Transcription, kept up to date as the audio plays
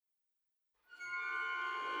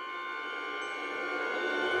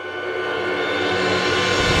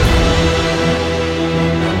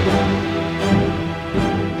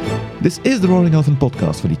This is the Roaring Elephant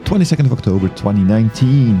podcast for the 22nd of October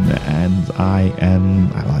 2019, and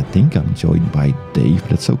I think I'm joined by Dave,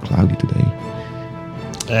 but it's so cloudy today.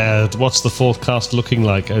 What's the forecast looking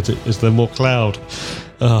like? Is there more cloud?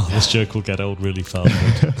 Oh, this joke will get old really fast.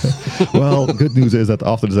 Well, good news is that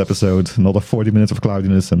after this episode, another 40 minutes of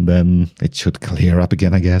cloudiness, and then it should clear up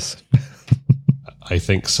again, I guess. I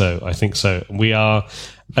think so. We are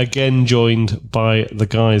again joined by the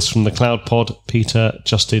guys from the Cloud Pod, Peter,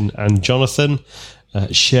 Justin, and Jonathan,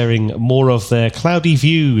 sharing more of their cloudy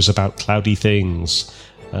views about cloudy things.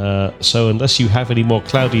 So unless you have any more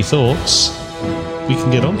cloudy thoughts, we can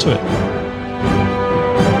get on to it.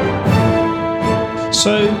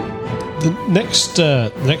 So the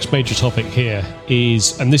next major topic here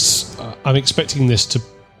is, and this I'm expecting this to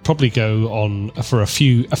probably go on for a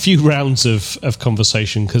few rounds of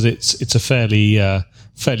conversation because it's a fairly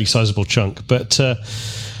sizable chunk. But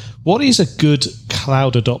what is a good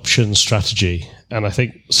cloud adoption strategy? And I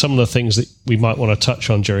think some of the things that we might want to touch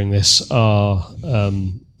on during this are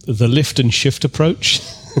the lift and shift approach,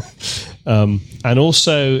 and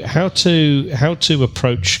also how to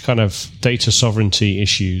approach kind of data sovereignty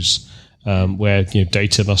issues, where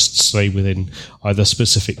data must stay within either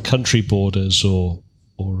specific country borders or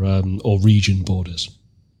region borders.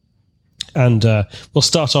 And we'll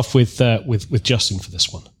start off with Justin for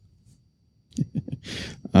this one.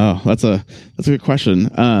 Oh, that's a good question.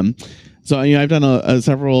 So I've done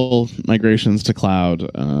several migrations to cloud,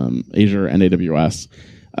 Azure and AWS.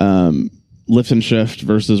 Lift and shift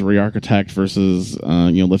versus re-architect versus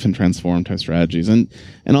lift and transform type strategies, and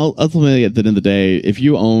ultimately at the end of the day, if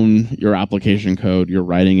you own your application code, you're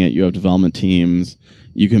writing it, you have development teams,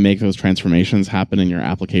 you can make those transformations happen in your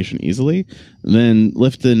application easily, then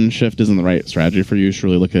lift and shift isn't the right strategy for you. You should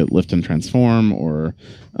really look at lift and transform or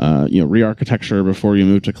re-architecture before you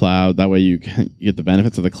move to cloud. That way you can get the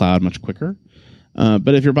benefits of the cloud much quicker.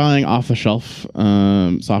 But if you're buying off-the-shelf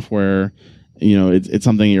software, it's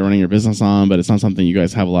something you're running your business on, but it's not something you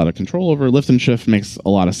guys have a lot of control over. Lift and shift makes a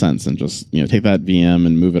lot of sense, and just take that VM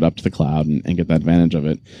and move it up to the cloud and get that advantage of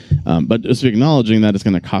it. But just acknowledging that it's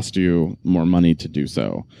going to cost you more money to do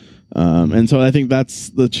so. And so I think that's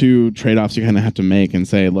the two trade-offs you kind of have to make and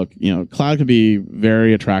say, look, cloud could be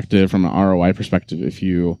very attractive from an ROI perspective if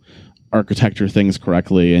you architect your things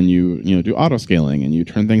correctly and you do auto scaling and you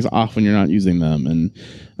turn things off when you're not using them, and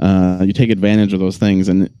you take advantage of those things,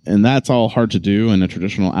 and that's all hard to do in a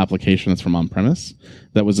traditional application that's from on-premise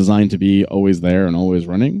that was designed to be always there and always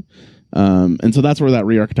running. And so that's where that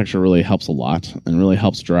re-architecture really helps a lot and really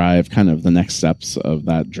helps drive kind of the next steps of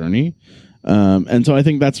that journey. And so I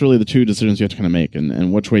think that's really the two decisions you have to kind of make,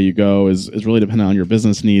 and which way you go is really dependent on your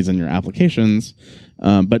business needs and your applications.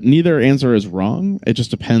 But neither answer is wrong. It just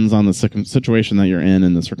depends on the situation that you're in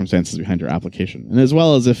and the circumstances behind your application. And as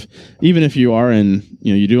well as even if you are in,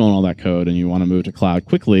 you do own all that code and you want to move to cloud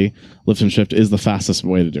quickly, lift and shift is the fastest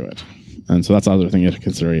way to do it. And so that's the other thing you have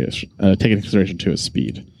to take into consideration too, is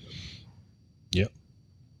speed.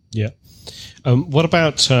 Yeah. What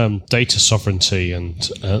about data sovereignty and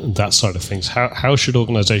that side of things? How should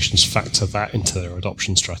organizations factor that into their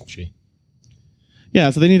adoption strategy? Yeah,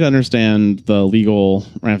 so they need to understand the legal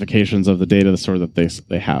ramifications of the data store that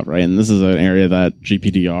they have, right? And this is an area that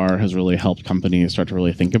GPDR has really helped companies start to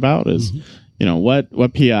really think about is,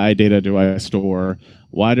 what PI data do I store?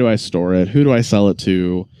 Why do I store it? Who do I sell it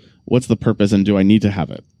to? What's the purpose, and do I need to have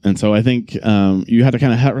it? And so I think you have to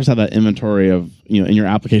kind of first have that inventory of, in your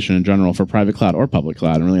application in general for private cloud or public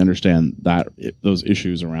cloud, and really understand those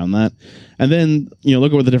issues around that. And then,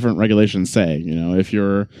 look at what the different regulations say. If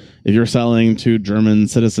you're selling to German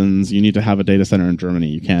citizens, you need to have a data center in Germany.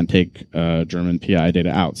 You can't take German PI data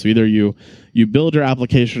out. So either you build your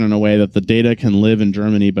application in a way that the data can live in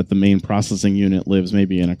Germany, but the main processing unit lives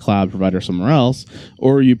maybe in a cloud provider somewhere else,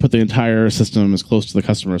 or you put the entire system as close to the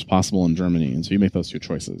customer as possible in Germany. And so you make those two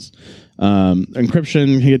choices.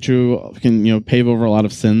 Encryption can pave over a lot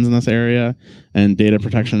of sins in this area, and data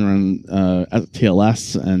protection around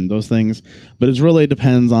TLS and those things. But it really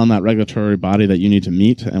depends on that regulatory body that you need to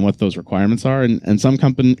meet and what those requirements are. And some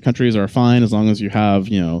countries are fine as long as you have,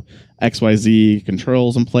 XYZ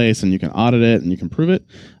controls in place and you can audit it and you can prove it.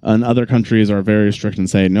 And other countries are very strict and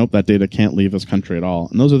say, nope, that data can't leave this country at all.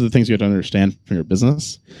 And those are the things you have to understand for your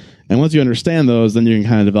business. And once you understand those, then you can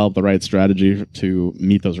kind of develop the right strategy to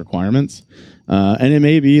meet those requirements. And it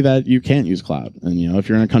may be that you can't use cloud. And, if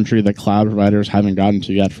you're in a country that cloud providers haven't gotten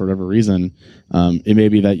to yet for whatever reason, it may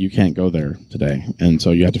be that you can't go there today. And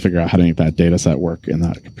so you have to figure out how to make that data set work in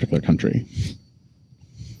that particular country.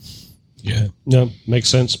 Yeah, no, makes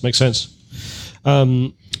sense.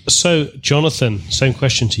 So, Jonathan, same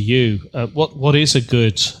question to you. What is a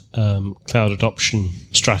good cloud adoption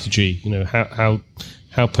strategy?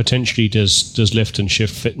 How potentially does lift and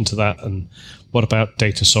shift fit into that, and what about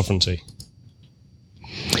data sovereignty?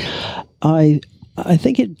 I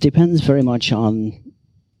think it depends very much on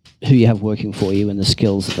who you have working for you and the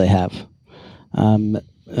skills that they have.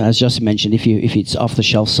 As Justin mentioned, if it's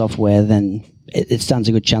off-the-shelf software, then it stands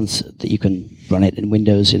a good chance that you can run it in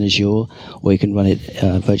Windows, in Azure, or you can run it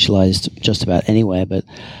virtualized just about anywhere. But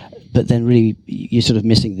then really you're sort of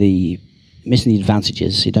missing the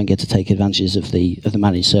advantages. You don't get to take advantages of the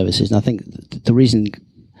managed services. And I think the reason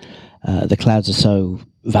the clouds are so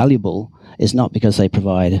valuable is not because they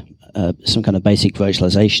provide some kind of basic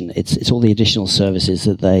virtualization. It's all the additional services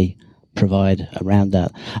that they provide around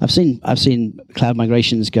that. I've seen cloud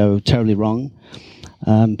migrations go terribly wrong.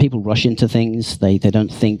 People rush into things. They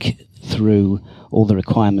don't think through all the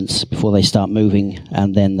requirements before they start moving,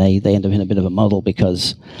 and then they end up in a bit of a muddle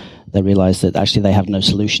because they realize that actually they have no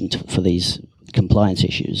solution for these compliance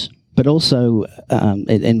issues. But also,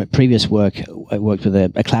 in my previous work, I worked with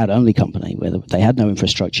a cloud-only company where they had no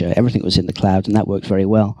infrastructure. Everything was in the cloud, and that worked very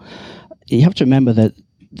well. You have to remember that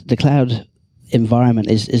the cloud environment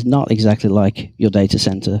is not exactly like your data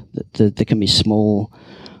center. There can be small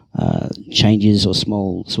changes or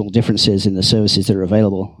small differences in the services that are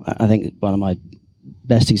available. I think one of my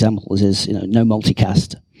best examples is no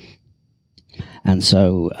multicast. And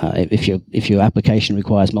so, if your application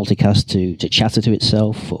requires multicast to chatter to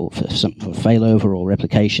itself, or for failover or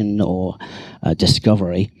replication or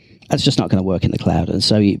discovery, that's just not going to work in the cloud. And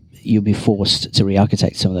so you'll be forced to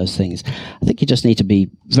re-architect some of those things. I think you just need to be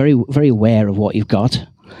very, very aware of what you've got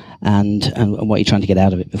and what you're trying to get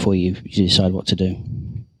out of it before you decide what to do.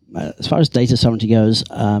 As far as data sovereignty goes,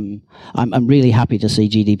 I'm really happy to see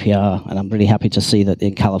GDPR, and I'm really happy to see that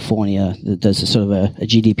in California there's a sort of a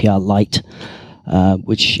GDPR light,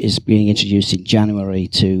 which is being introduced in January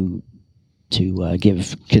to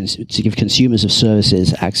give consumers of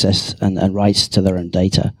services access and rights to their own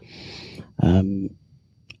data.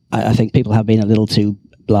 I think people have been a little too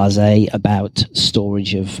blasé about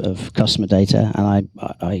storage of customer data, and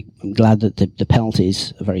I'm glad that the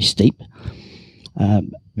penalties are very steep.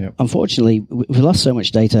 Yep. Unfortunately, we've lost so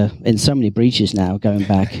much data in so many breaches now, going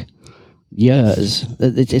back years.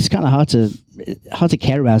 It's kind of hard to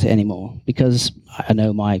care about it anymore, because I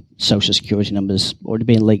know my social security number's already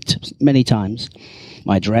been leaked many times.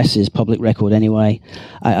 My address is public record anyway.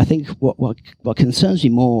 I think what concerns me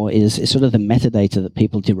more is sort of the metadata that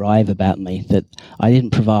people derive about me that I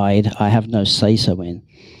didn't provide, I have no say-so in.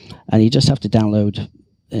 And you just have to download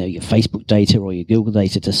your Facebook data or your Google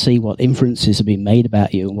data to see what inferences have been made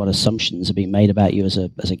about you and what assumptions have been made about you as a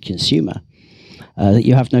consumer that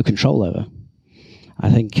you have no control over. I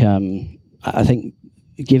think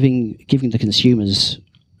giving the consumers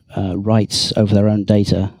rights over their own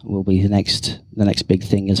data will be the next big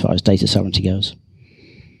thing as far as data sovereignty goes.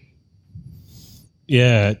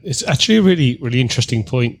 Yeah, it's actually a really, really interesting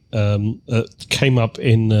point that came up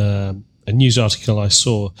in a news article I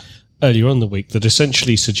saw earlier on in the week that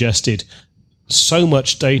essentially suggested so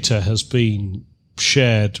much data has been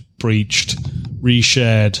shared, breached,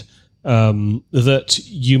 reshared, that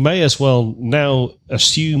you may as well now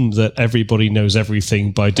assume that everybody knows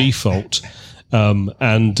everything by default,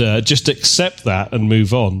 and just accept that and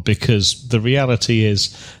move on, because the reality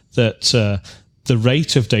is that the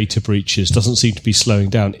rate of data breaches doesn't seem to be slowing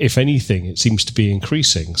down. If anything, it seems to be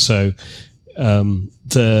increasing. So the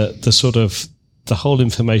whole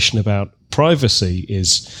information about privacy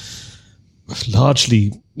is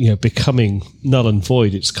largely becoming null and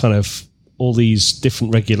void. It's kind of all these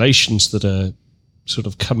different regulations that are sort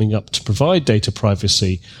of coming up to provide data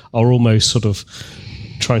privacy are almost sort of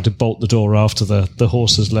trying to bolt the door after the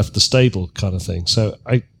horse has left the stable, kind of thing. So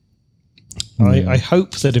I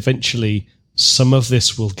hope that eventually some of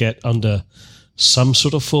this will get under some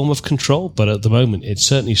sort of form of control, but at the moment it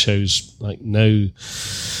certainly shows like no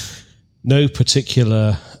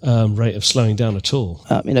particular rate of slowing down at all.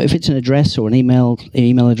 If it's an address or an email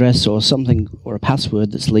address or something or a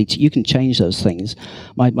password that's leaked, you can change those things.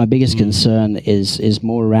 My biggest concern is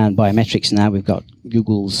more around biometrics. Now we've got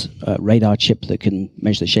Google's radar chip that can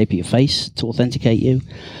measure the shape of your face to authenticate you.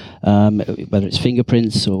 Whether it's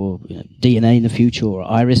fingerprints or DNA in the future or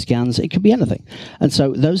iris scans, it could be anything. And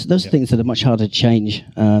so those things that are much harder to change.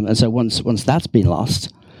 And so once that's been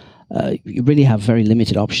lost, you really have very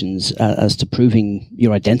limited options as to proving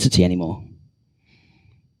your identity anymore.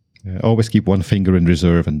 Always keep one finger in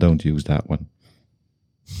reserve and don't use that one.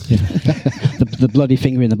 the bloody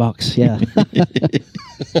finger in the box, yeah.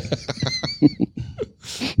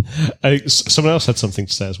 Someone else had something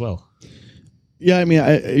to say as well. Yeah, I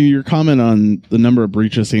mean, your comment on the number of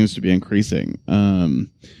breaches seems to be increasing.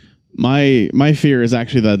 My fear is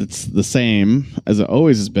actually that it's the same as it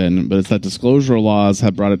always has been, but it's that disclosure laws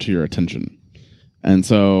have brought it to your attention. And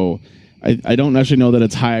so I don't actually know that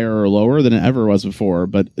it's higher or lower than it ever was before,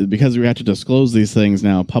 but because we have to disclose these things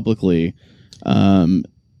now publicly,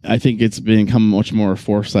 I think it's become much more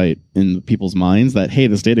foresight in people's minds that, hey,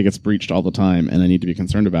 this data gets breached all the time and I need to be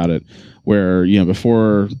concerned about it. Where,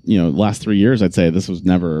 before, the last 3 years, I'd say this was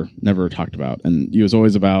never talked about. And it was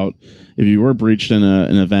always about, if you were breached in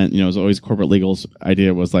an event, it was always corporate legal's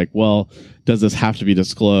idea was like, well, does this have to be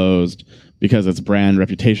disclosed? Because it's brand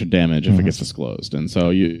reputation damage if it gets disclosed. And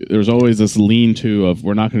so there's always this lean to of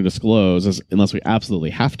we're not going to disclose unless we absolutely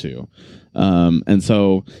have to. And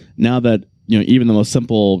so now that, even the most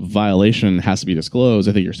simple violation has to be disclosed,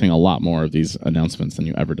 I think you're seeing a lot more of these announcements than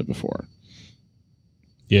you ever did before.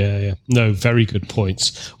 Yeah. No, very good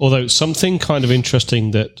points. Although something kind of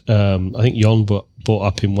interesting that I think Jon brought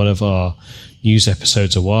up in one of our news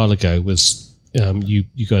episodes a while ago was you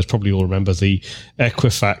guys probably all remember the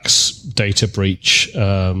Equifax data breach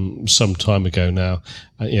some time ago now.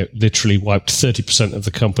 Literally wiped 30% of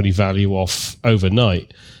the company value off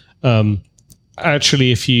overnight.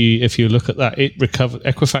 Actually, if you look at that,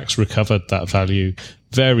 Equifax recovered that value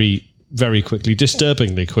very, very quickly,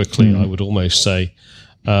 disturbingly quickly, I would almost say,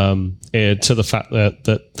 to the fact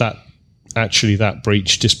that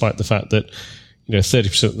breach, despite the fact that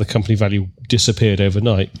 30% of the company value disappeared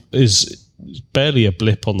overnight, is barely a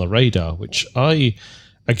blip on the radar, which I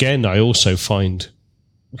also find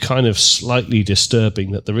kind of slightly disturbing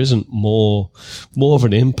that there isn't more of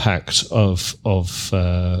an impact of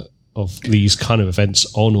these kind of events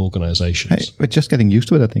on organizations. Hey, we're just getting used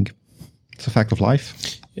to it, I think. It's a fact of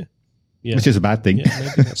life. Yeah. Which is a bad thing. Yeah,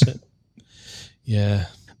 maybe that's it. Yeah.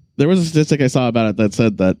 There was a statistic I saw about it that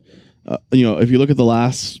said that, if you look at the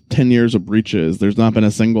last 10 years of breaches, there's not been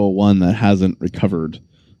a single one that hasn't recovered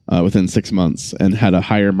within 6 months and had a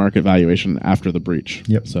higher market valuation after the breach.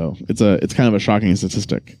 Yep. So it's kind of a shocking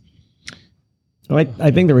statistic.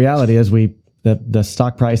 I think the reality is the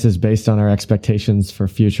stock price is based on our expectations for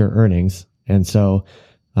future earnings. And so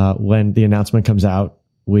when the announcement comes out,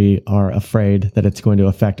 we are afraid that it's going to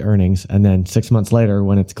affect earnings. And then 6 months later,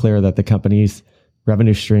 when it's clear that the company's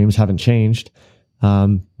revenue streams haven't changed,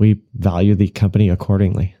 we value the company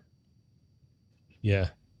accordingly. Yeah.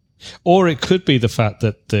 Or it could be the fact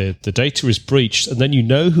that the data is breached and then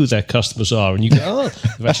who their customers are and you go,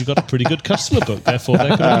 they've actually got a pretty good customer book, therefore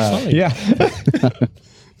they're going to be fine. Yeah.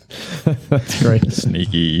 That's great.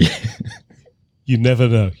 Sneaky. You never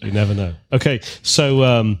know. Okay,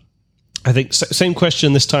 so I think same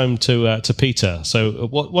question this time to Peter. So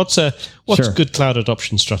what's Sure. good cloud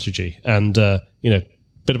adoption strategy, and a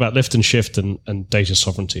bit about lift and shift and data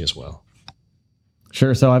sovereignty as well.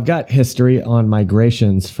 Sure. So I've got history on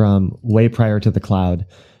migrations from way prior to the cloud.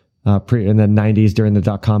 In the 90s, during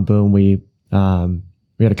the .com boom, we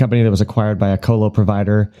had a company that was acquired by a colo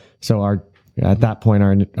provider. So at that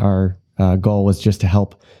point, our goal was just to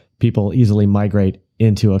help people easily migrate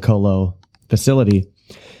into a colo facility.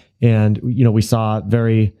 And, we saw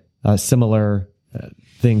very similar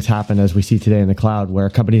things happen as we see today in the cloud, where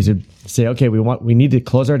companies would say, okay, we need to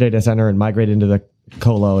close our data center and migrate into the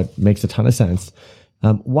colo. It makes a ton of sense.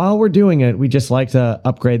 While we're doing it, we just like to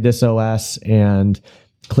upgrade this OS and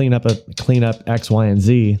clean up X, Y, and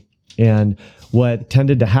Z. And what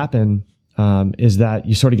tended to happen is that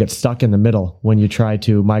you sort of get stuck in the middle when you try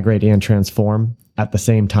to migrate and transform at the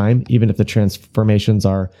same time, even if the transformations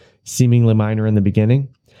are seemingly minor in the beginning.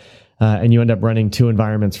 And you end up running two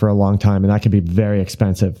environments for a long time, and that can be very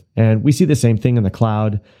expensive. And we see the same thing in the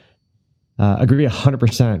cloud. Agree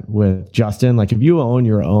 100% with Justin. Like, if you own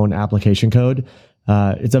your own application code,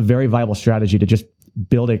 it's a very viable strategy to just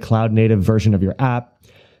build a cloud native version of your app.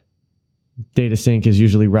 Data sync is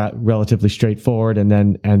usually relatively straightforward, and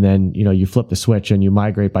then you flip the switch and you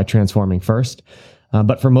migrate by transforming first.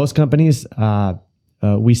 But for most companies,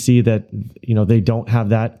 we see that they don't have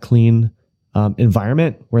that clean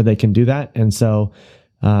environment where they can do that, and so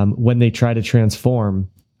when they try to transform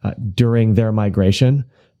during their migration,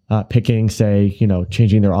 picking, say,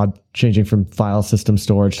 changing from file system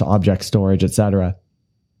storage to object storage, etc.,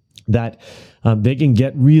 that they can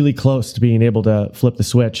get really close to being able to flip the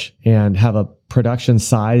switch and have a production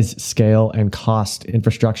size, scale, and cost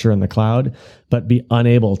infrastructure in the cloud, but be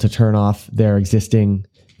unable to turn off their existing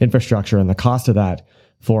infrastructure and the cost of that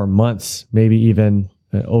for months, maybe even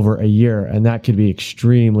over a year. And that could be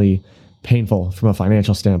extremely painful from a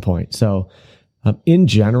financial standpoint. So in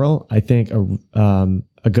general, I think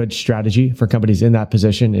a good strategy for companies in that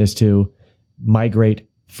position is to migrate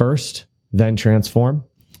first, then transform.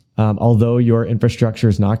 Although your infrastructure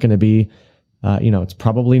is not going to be, it's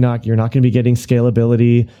probably not, you're not going to be getting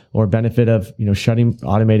scalability or benefit of,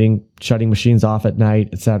 shutting machines off at night,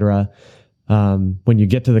 et cetera. When you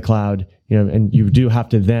get to the cloud, and you do have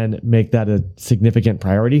to then make that a significant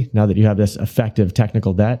priority now that you have this effective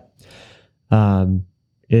technical debt.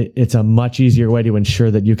 It's a much easier way to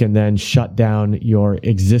ensure that you can then shut down your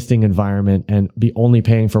existing environment and be only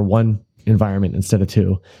paying for one environment instead of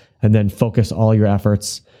two, and then focus all your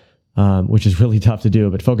efforts, which is really tough to do,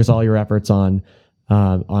 but focus all your efforts on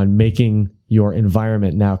making your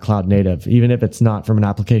environment now cloud native. Even if it's not from an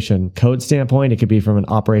application code standpoint, it could be from an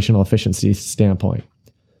operational efficiency standpoint.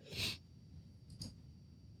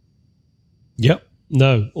 Yep.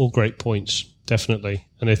 No, all great points, definitely.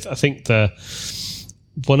 And I think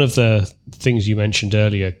one of the things you mentioned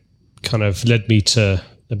earlier kind of led me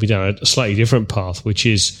down a slightly different path, which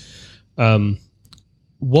is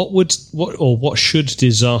what should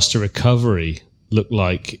disaster recovery look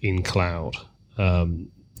like in cloud?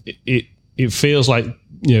 It feels like,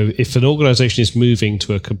 if an organization is moving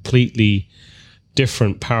to a completely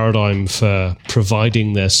different paradigm for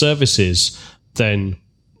providing their services, then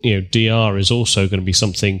DR is also going to be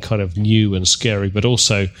something kind of new and scary, but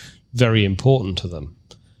also very important to them.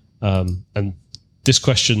 And this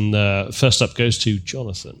question, first up, goes to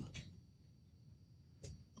Jonathan.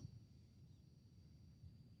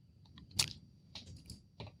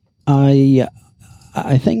 I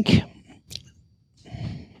think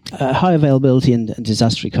high availability and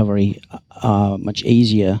disaster recovery are much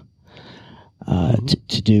easier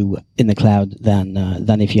to do in the cloud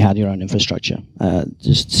than if you had your own infrastructure.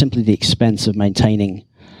 Just simply the expense of maintaining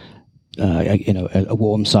a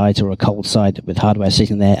warm site or a cold site with hardware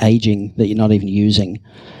sitting there aging that you're not even using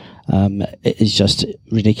is just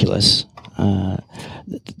ridiculous.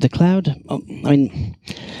 The cloud,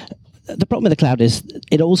 the problem with the cloud is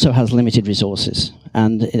it also has limited resources.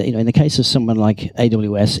 And in the case of someone like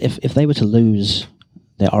AWS, if they were to lose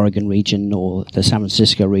their Oregon region or the San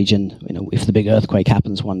Francisco region, if the big earthquake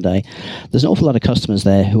happens one day, there's an awful lot of customers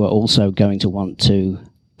there who are also going to want to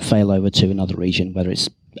fail over to another region, whether it's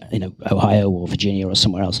Ohio or Virginia or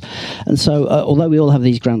somewhere else. And so although we all have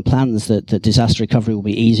these grand plans that disaster recovery will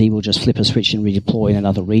be easy, we'll just flip a switch and redeploy in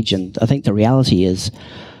another region, I think the reality is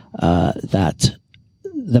that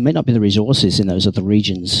there may not be the resources in those other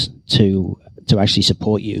regions to actually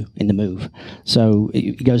support you in the move. So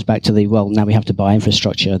it goes back to now we have to buy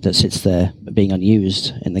infrastructure that sits there being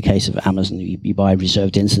unused. In the case of Amazon, you buy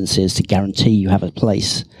reserved instances to guarantee you have a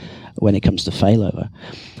place when it comes to failover.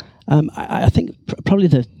 I think probably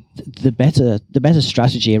the better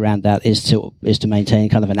strategy around that is to maintain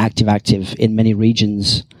kind of an active in many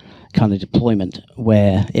regions kind of deployment,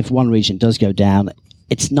 where if one region does go down,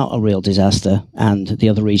 it's not a real disaster, and the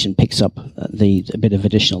other region picks up a bit of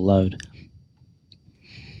additional load.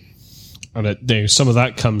 And some of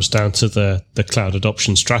that comes down to the cloud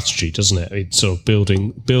adoption strategy, doesn't it? It's sort of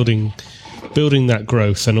building that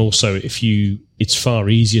growth, and also it's far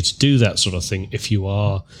easier to do that sort of thing if you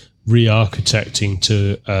are re-architecting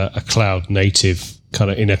to a cloud native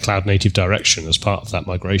kind of in a cloud native direction as part of that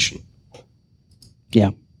migration.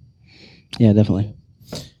 Yeah, definitely.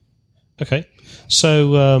 Okay.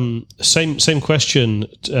 So same question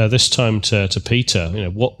this time to Peter.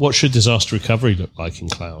 What should disaster recovery look like in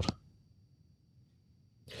cloud?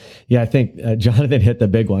 Yeah, I think Jonathan hit the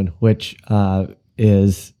big one, which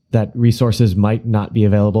is that resources might not be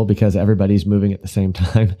available because everybody's moving at the same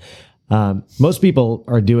time. Most people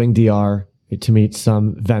are doing DR to meet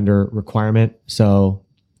some vendor requirement. So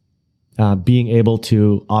being able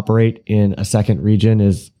to operate in a second region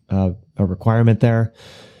is a requirement there.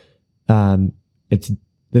 It's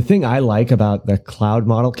the thing I like about the cloud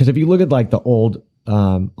model, because if you look at like the old,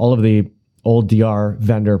 all of the old DR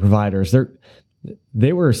vendor providers,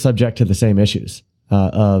 they were subject to the same issues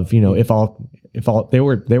of if all they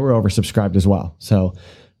were oversubscribed as well. So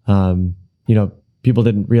people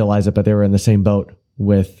didn't realize it, but they were in the same boat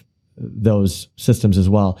with those systems as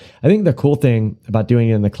well. I think the cool thing about doing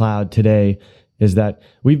it in the cloud today is that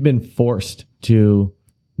we've been forced to,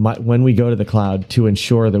 when we go to the cloud, to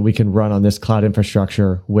ensure that we can run on this cloud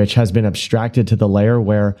infrastructure, which has been abstracted to the layer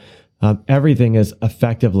where everything is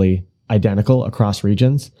effectively identical across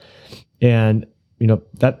regions. And,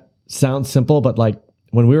 that sounds simple, but like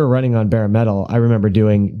when we were running on bare metal, I remember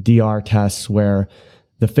doing DR tests where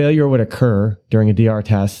the failure would occur during a DR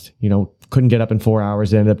test, couldn't get up in 4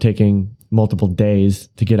 hours. It ended up taking multiple days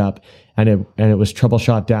to get up, and it was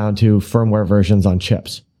troubleshot down to firmware versions on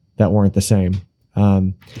chips that weren't the same.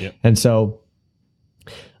 And so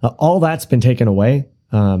All that's been taken away.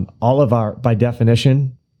 All of by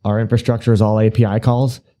definition, our infrastructure is all API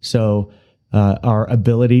calls. So our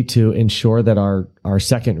ability to ensure that our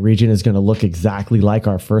second region is going to look exactly like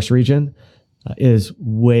our first region is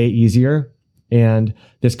way easier. And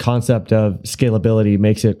this concept of scalability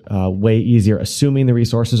makes it way easier, assuming the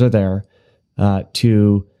resources are there,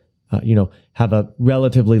 to have a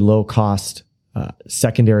relatively low cost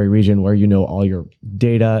secondary region where all your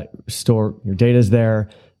data your data's there,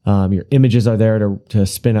 your images are there to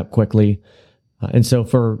spin up quickly, and so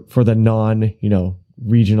for the non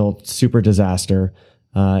regional super disaster,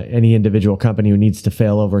 any individual company who needs to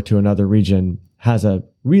fail over to another region has a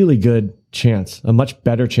really good chance, a much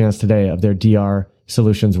better chance today of their DR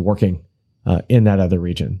solutions working in that other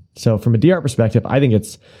region. So from a DR perspective, I think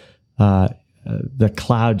it's the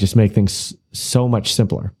cloud just make things so much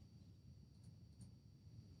simpler.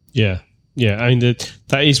 Yeah. I mean,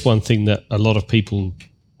 that is one thing that a lot of people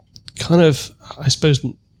kind of, I suppose,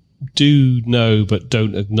 do know but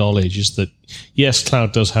don't acknowledge, is that yes,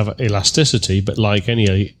 cloud does have elasticity, but like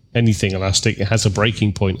anything elastic, it has a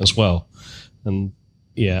breaking point as well. And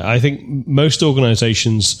yeah, I think most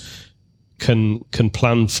organizations can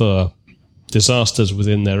plan for disasters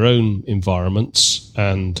within their own environments,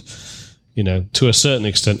 and to a certain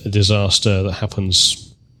extent, a disaster that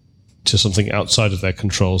happens to something outside of their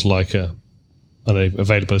controls, like an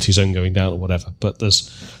availability zone going down or whatever. But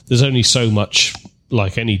there's only so much,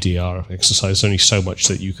 like any DR exercise, only so much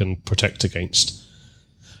that you can protect against.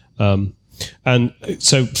 And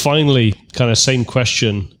so finally, kind of same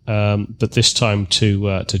question, but this time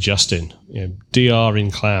to Justin. DR in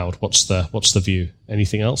cloud, what's the view?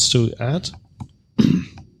 Anything else to add?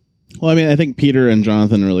 Well, I mean, I think Peter and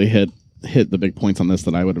Jonathan really hit the big points on this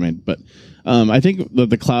that I would have made. But I think that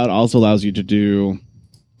the cloud also allows you to do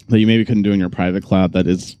that you maybe couldn't do in your private cloud that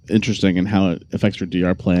is interesting, and how it affects your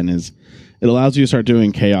DR plan is it allows you to start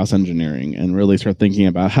doing chaos engineering and really start thinking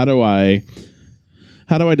about how do I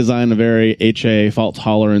design a very HA fault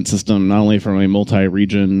tolerant system, not only from a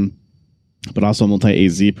multi-region but also a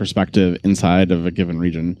multi-AZ perspective inside of a given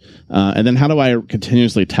region. And then how do I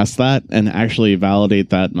continuously test that and actually validate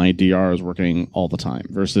that my DR is working all the time,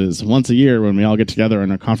 versus once a year when we all get together in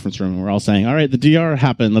a conference room and we're all saying, all right, the DR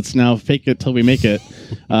happened. Let's now fake it till we make it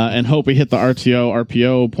and hope we hit the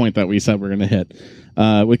RPO point that we said we're going to hit.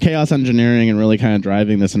 With chaos engineering and really kind of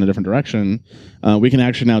driving this in a different direction, we can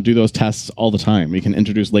actually now do those tests all the time. We can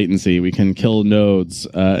introduce latency. We can kill nodes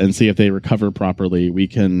and see if they recover properly. We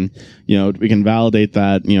can validate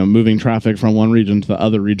that moving traffic from one region to the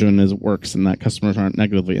other region works, and that customers aren't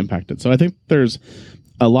negatively impacted. So I think there's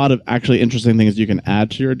a lot of actually interesting things you can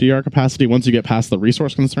add to your DR capacity once you get past the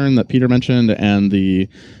resource concern that Peter mentioned, and the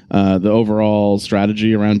overall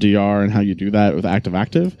strategy around DR and how you do that with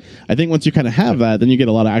active-active. I think once you kind of have that, then you get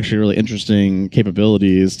a lot of actually really interesting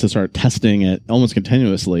capabilities to start testing it almost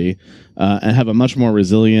continuously and have a much more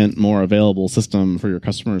resilient, more available system for your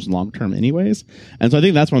customers long-term anyways. And so I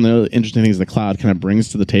think that's one of the really interesting things the cloud kind of brings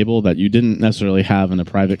to the table that you didn't necessarily have in a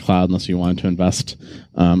private cloud unless you wanted to invest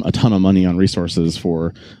a ton of money on resources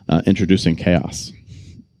for introducing chaos.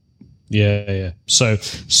 Yeah. So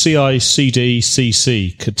CI, CD,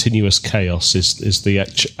 CC, continuous chaos is the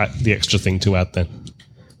extra thing to add then.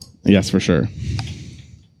 Yes, for sure.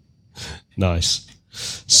 Nice.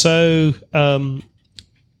 So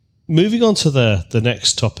moving on to the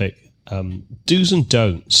next topic, do's and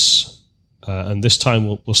don'ts. And this time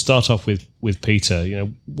we'll start off with Peter.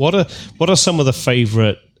 What are some of the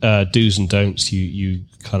favorite do's and don'ts you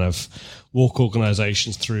kind of walk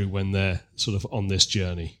organizations through when they're sort of on this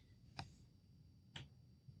journey?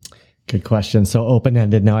 Good question. So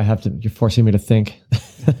open-ended. Now you're forcing me to think.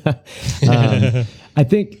 I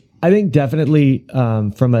think definitely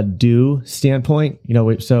from a do standpoint,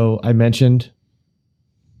 so I mentioned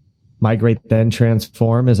migrate then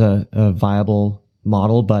transform as a viable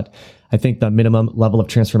model, but I think the minimum level of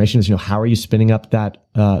transformation is, how are you spinning up that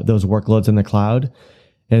those workloads in the cloud?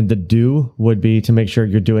 And the do would be to make sure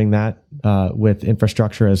you're doing that with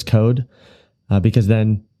infrastructure as code, because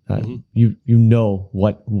then you know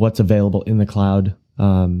what's available in the cloud.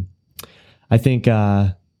 I think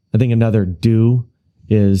another do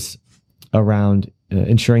is around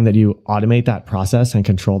ensuring that you automate that process and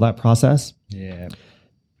control that process. Yeah.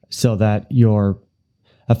 So that your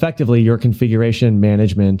configuration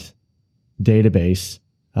management database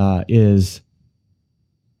is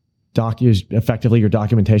effectively your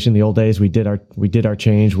documentation. The old days we did our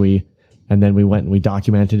change, and then we went and we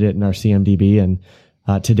documented it in our CMDB, and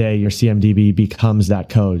today your CMDB becomes that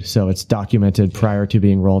code. So it's documented prior to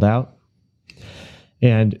being rolled out.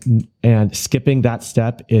 And skipping that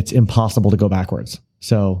step, it's impossible to go backwards.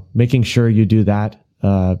 So making sure you do that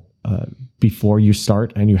before you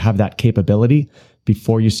start, and you have that capability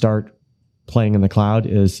before you start playing in the cloud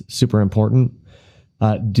is super important.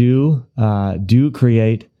 Do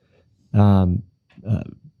create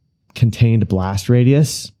contained blast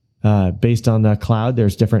radius based on the cloud.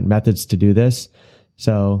 There's different methods to do this.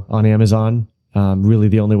 So on Amazon, really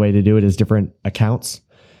the only way to do it is different accounts,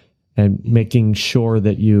 and making sure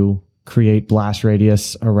that you create blast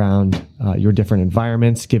radius around your different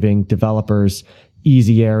environments, giving developers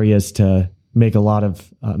easy areas to make a lot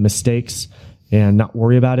of mistakes and not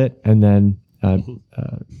worry about it, and then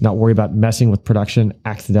not worry about messing with production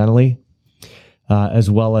accidentally, as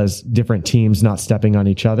well as different teams not stepping on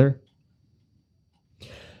each other.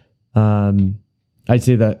 I'd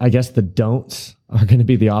say that I guess the don'ts are going to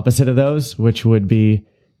be the opposite of those, which would be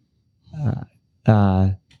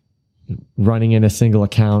running in a single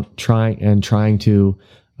account, trying to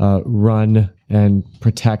run and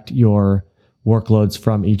protect your workloads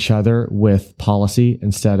from each other with policy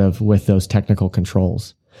instead of with those technical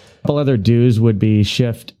controls. A couple other do's would be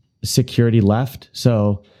shift security left.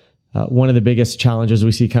 So one of the biggest challenges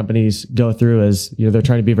we see companies go through is, they're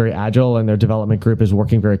trying to be very agile and their development group is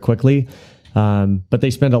working very quickly. But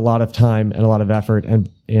they spend a lot of time and a lot of effort, and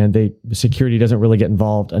security doesn't really get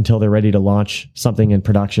involved until they're ready to launch something in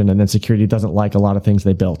production. And then security doesn't like a lot of things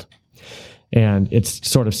they built, and it's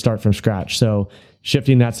sort of start from scratch. So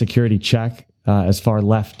shifting that security check as far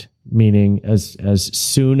left, meaning as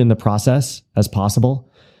soon in the process as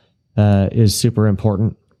possible, is super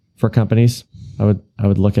important for companies. I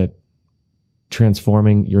would look at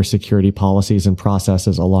transforming your security policies and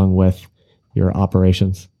processes along with your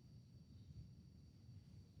operations.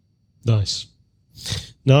 Nice.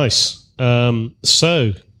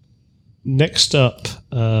 So next up,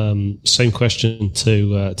 same question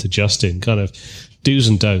to Justin. Kind of do's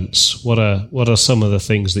and don'ts. What are some of the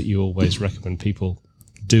things that you always recommend people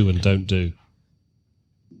do and don't do?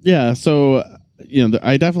 Yeah. So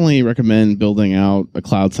I definitely recommend building out a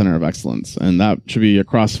cloud center of excellence, and that should be a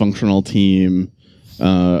cross-functional team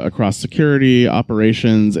across security,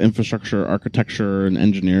 operations, infrastructure, architecture, and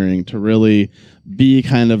engineering to really be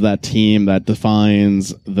kind of that team that defines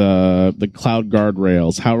the cloud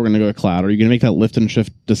guardrails, how we're going to go to cloud. Are you going to make that lift and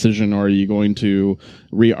shift decision, or are you going to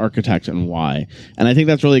re-architect, and why? And I think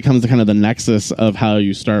that's really comes to kind of the nexus of how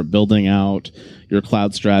you start building out your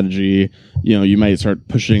cloud strategy. You might start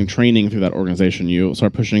pushing training through that organization. You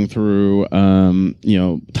start pushing through,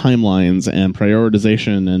 timelines and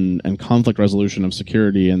prioritization and conflict resolution of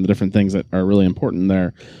security and the different things that are really important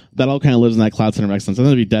there. That all kind of lives in that cloud center of excellence. It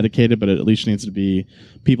doesn't have to be dedicated, but it at least needs to be,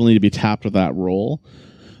 people need to be tapped with that role,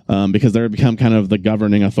 because they're become kind of the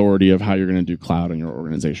governing authority of how you're going to do cloud in your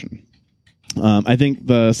organization. I think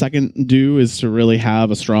the second do is to really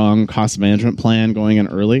have a strong cost management plan going in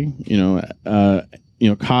early.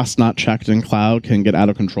 Costs not checked in cloud can get out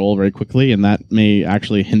of control very quickly, and that may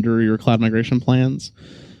actually hinder your cloud migration plans.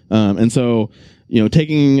 And so,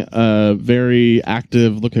 taking a very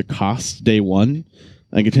active look at costs day one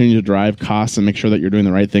and continue to drive costs and make sure that you're doing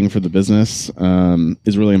the right thing for the business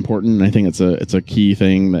is really important. And I think it's a key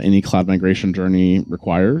thing that any cloud migration journey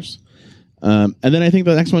requires. And then I think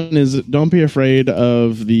the next one is don't be afraid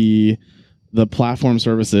of the platform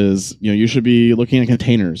services. You should be looking at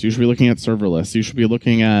containers. You should be looking at serverless. You should be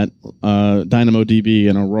looking at DynamoDB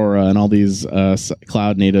and Aurora and all these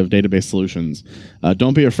cloud native database solutions.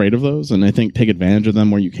 Don't be afraid of those, and I think take advantage of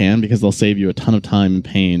them where you can, because they'll save you a ton of time and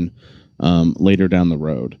pain later down the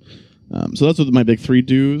road. So those are my big three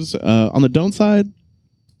do's. On the don't side,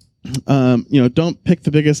 don't pick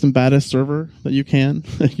the biggest and baddest server that you can.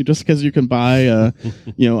 Just because you can buy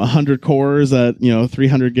 100 cores at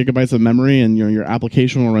 300 gigabytes of memory, and your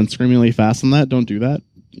application will run screamingly fast on that. Don't do that.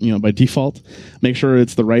 By default, make sure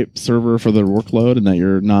it's the right server for the workload, and that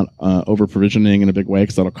you're not over provisioning in a big way,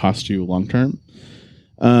 because that'll cost you long term.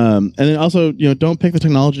 And then also, don't pick the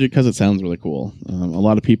technology because it sounds really cool. A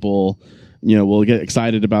lot of people will get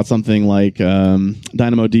excited about something like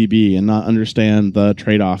DynamoDB and not understand the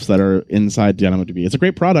trade-offs that are inside DynamoDB. It's a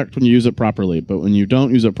great product when you use it properly, but when you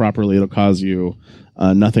don't use it properly, it'll cause you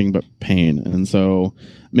nothing but pain. And so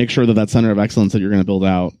make sure that center of excellence that you're going to build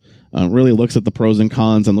out really looks at the pros and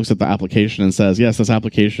cons and looks at the application and says, yes, this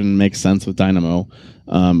application makes sense with Dynamo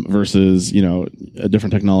versus a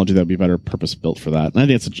different technology that would be better purpose built for that. And I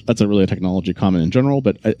think that's a really a technology comment in general,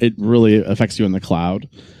 but it really affects you in the cloud.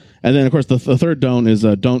 And then, of course, the third don't is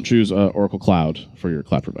don't choose Oracle Cloud for your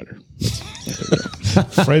cloud provider.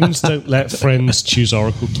 Friends don't let friends choose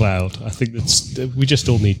Oracle Cloud. I think we just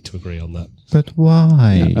all need to agree on that. But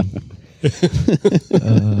why?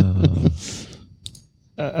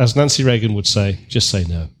 as Nancy Reagan would say, just say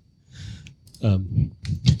no.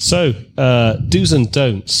 So, do's and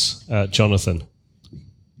don'ts, Jonathan.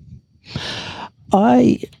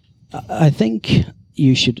 I think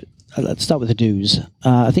you should. Let's start with the do's.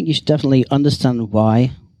 I think you should definitely understand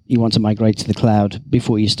why you want to migrate to the cloud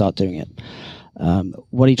before you start doing it.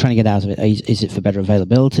 What are you trying to get out of it? Is it for better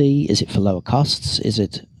availability? Is it for lower costs? Is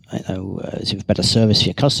it is it for better service for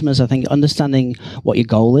your customers? I think understanding what your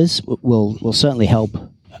goal is will certainly help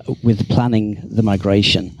with planning the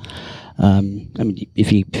migration. I mean,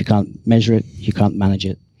 if you can't measure it, you can't manage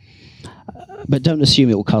it. But don't assume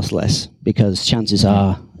it will cost less, because chances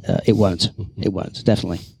are it won't. It won't,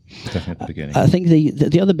 definitely. Definitely at the beginning. I think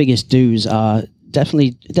the other biggest do's are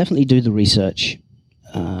definitely do the research.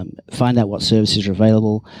 Find out what services are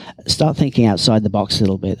available. Start thinking outside the box a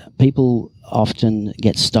little bit. People often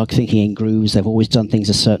get stuck thinking in grooves. They've always done things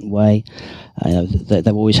a certain way. They've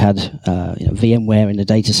always had VMware in the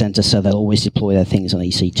data center, so they'll always deploy their things on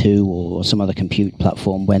EC2 or some other compute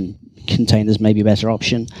platform, when containers may be a better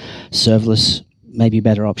option. Serverless may be a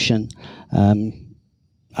better option.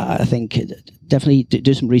 I think definitely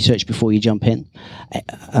do some research before you jump in.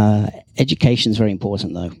 Education is very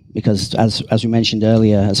important, though, because as we mentioned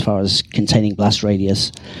earlier, as far as containing blast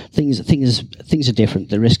radius, things are different.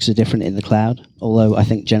 The risks are different in the cloud, although I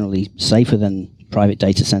think generally safer than private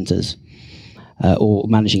data centers or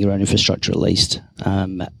managing your own infrastructure at least.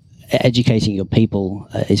 Educating your people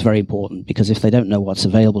is very important, because if they don't know what's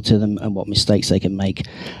available to them and what mistakes they can make,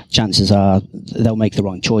 chances are they'll make the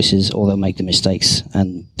wrong choices, or they'll make the mistakes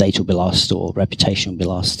and data will be lost or reputation will be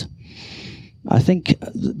lost. I think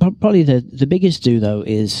probably the biggest do, though,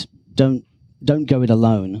 is don't go it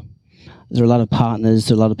alone. There are a lot of partners,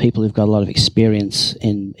 there are a lot of people who've got a lot of experience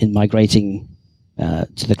in migrating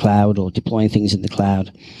to the cloud or deploying things in the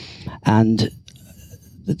cloud, and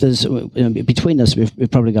there's between us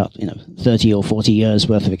we've probably got 30 or 40 years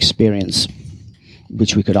worth of experience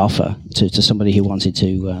which we could offer to somebody who wanted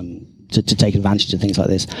to take advantage of things like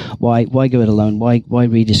this. Why go it alone? Why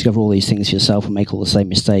rediscover all these things yourself and make all the same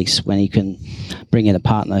mistakes when you can bring in a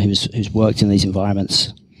partner who's worked in these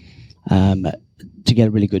environments to get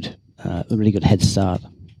a really good head start?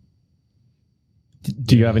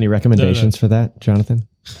 Do you have any recommendations for that, Jonathan?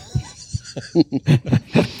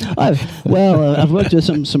 I've worked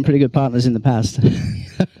with some pretty good partners in the past,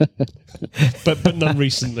 but none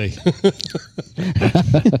recently.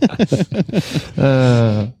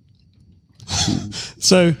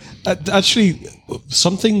 So, actually,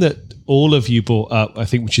 something that all of you brought up, I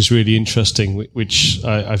think, which is really interesting, which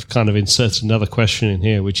I've kind of inserted another question in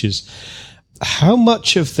here, which is how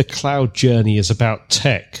much of the cloud journey is about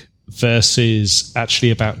tech versus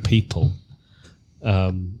actually about people.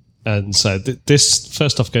 And so this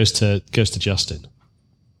first off goes to Justin.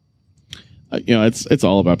 It's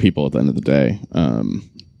all about people at the end of the day.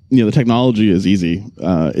 The technology is easy.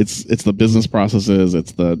 It's the business processes,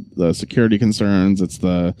 it's the security concerns, it's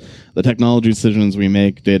the technology decisions we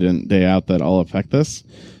make day in and day out that all affect this.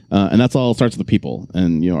 And that's all starts with the people.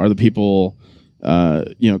 And are the people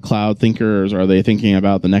cloud thinkers? Are they thinking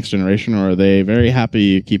about the next generation, or are they very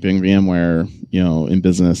happy keeping VMware in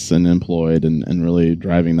business and employed and really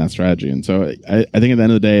driving that strategy? And so I think at the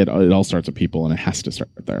end of the day, it all starts with people, and it has to start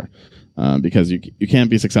there, because you can't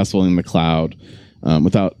be successful in the cloud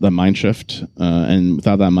without the mind shift, and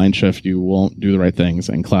without that mind shift, you won't do the right things,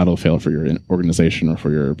 and cloud will fail for your organization or for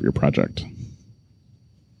your project.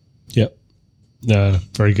 Yep. No,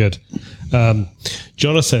 very good.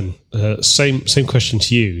 Jonathan, same question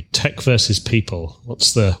to you. Tech versus people.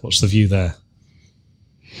 What's the view there?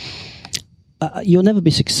 You'll never be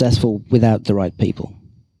successful without the right people,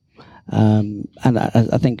 and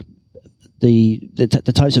I think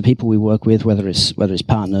the types of people we work with, whether it's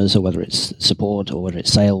partners or whether it's support or whether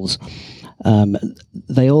it's sales,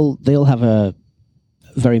 they all have a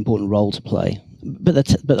very important role to play.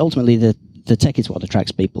 But ultimately the tech is what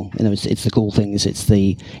attracts people. It's the cool things. It's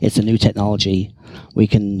the new technology. We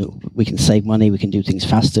can save money. We can do things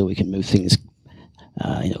faster. We can move things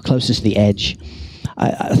closer to the edge.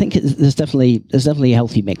 I think there's definitely a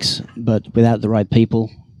healthy mix, but without the right people,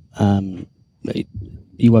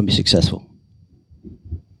 you won't be successful.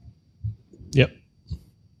 Yep.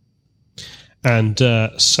 And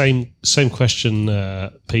same question,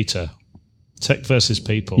 Peter. Tech versus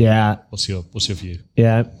people. Yeah. What's your view?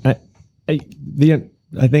 Yeah. I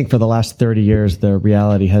think for the last 30 years, the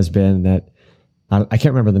reality has been that I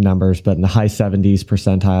can't remember the numbers, but in the high 70s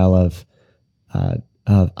percentile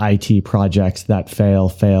of IT projects that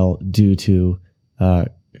fail due to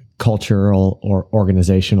cultural or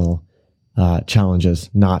organizational challenges,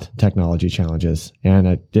 not technology challenges,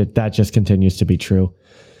 and that just continues to be true.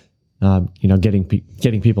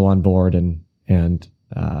 Getting people on board and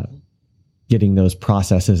getting those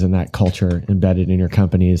processes and that culture embedded in your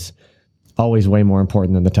company is always way more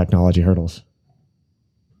important than the technology hurdles.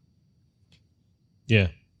 Yeah,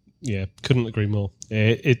 couldn't agree more.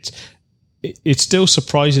 It still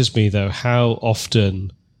surprises me though how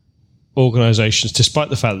often organizations, despite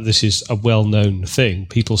the fact that this is a well-known thing,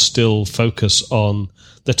 people still focus on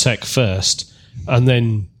the tech first, and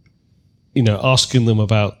then asking them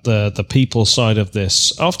about the people side of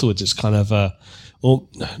this afterwards. It's kind of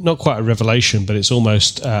not quite a revelation, but it's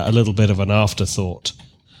almost a little bit of an afterthought.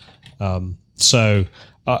 So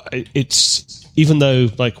it's, even though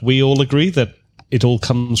like we all agree that it all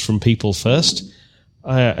comes from people first,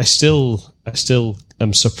 I still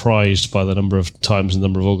am surprised by the number of times and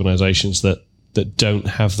number of organizations that don't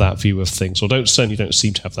have that view of things, or certainly don't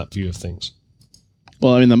seem to have that view of things.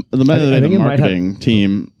 Well, I mean, the marketing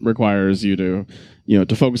team requires you to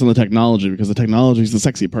focus on the technology, because the technology is the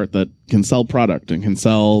sexy part that can sell product and can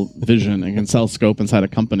sell vision and can sell scope inside a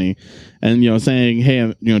company. And, saying,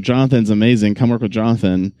 hey, Jonathan's amazing, come work with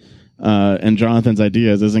Jonathan, and Jonathan's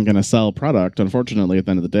ideas isn't going to sell product, unfortunately, at the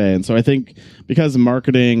end of the day. And so I think because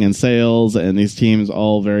marketing and sales and these teams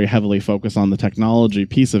all very heavily focus on the technology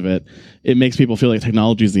piece of it, it makes people feel like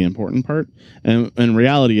technology is the important part. And in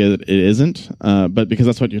reality, it isn't. But because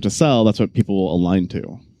that's what you have to sell, that's what people will align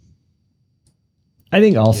to. I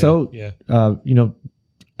think also,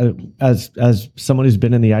 as someone who's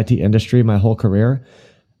been in the IT industry my whole career,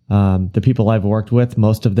 the people I've worked with,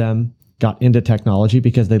 most of them got into technology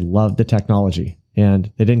because they loved the technology,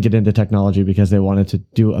 and they didn't get into technology because they wanted to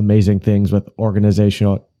do amazing things with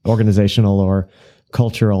organizational or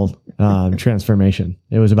cultural transformation.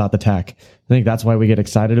 It was about the tech. I think that's why we get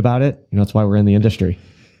excited about it. That's why we're in the industry.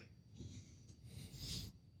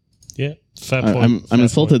 Yeah, fair point. I'm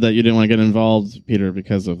insulted that you didn't want to get involved, Peter,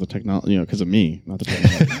 because of the technology. Because of me, not the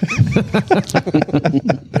technology.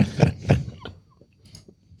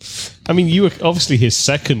 I mean, you were obviously his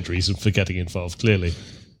second reason for getting involved, clearly.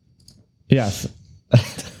 Yes.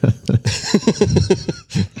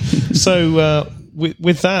 So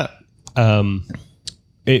with that,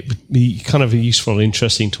 it'd be kind of useful and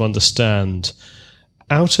interesting to understand,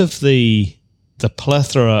 out of the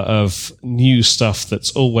plethora of new stuff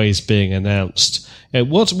that's always being announced,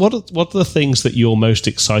 what are the things that you're most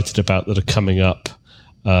excited about that are coming up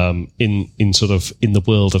in the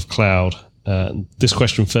world of cloud? This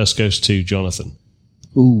question first goes to Jonathan.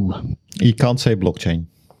 Ooh. You can't say blockchain.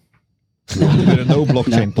 No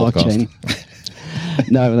blockchain podcast.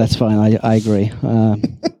 Blockchain. No, that's fine. I agree.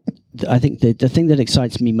 I think the thing that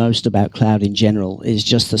excites me most about cloud in general is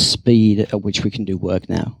just the speed at which we can do work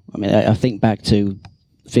now. I mean, I think back to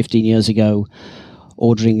 15 years ago,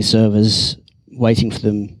 ordering servers, waiting for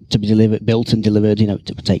them to be built and delivered, it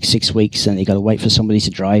would take 6 weeks, and you got to wait for somebody to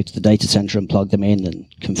drive to the data center and plug them in and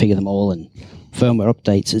configure them all and firmware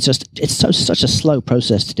updates. It's such a slow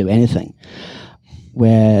process to do anything.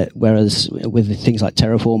 Whereas with things like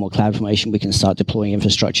Terraform or CloudFormation, we can start deploying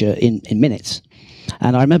infrastructure in minutes.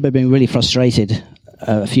 And I remember being really frustrated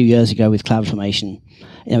a few years ago with CloudFormation.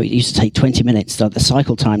 It used to take 20 minutes. The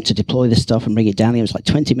cycle time to deploy this stuff and bring it down, it was like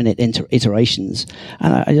 20-minute iterations.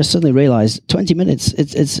 And I just suddenly realized 20 minutes,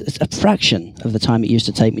 it's a fraction of the time it used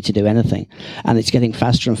to take me to do anything. And it's getting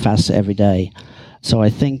faster and faster every day. So I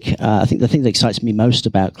think the thing that excites me most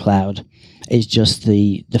about cloud is just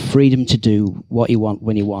the freedom to do what you want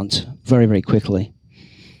when you want very, very quickly.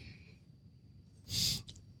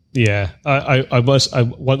 Yeah, I once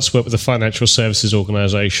worked with a financial services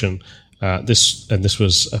organization. This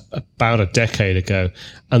was about a decade ago,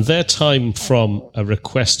 and their time from a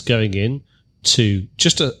request going in to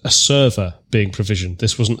just a server being provisioned.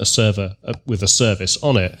 This wasn't a server with a service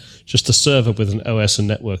on it, just a server with an OS and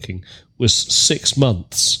networking, was 6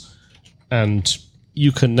 months. And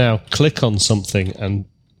you can now click on something, and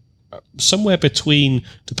somewhere between,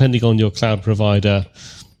 depending on your cloud provider,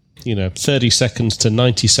 30 seconds to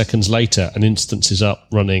 90 seconds later, an instance is up,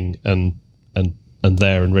 running, and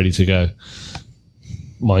there and ready to go.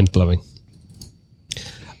 Mind blowing.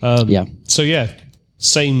 Yeah. So yeah,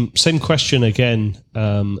 same question again,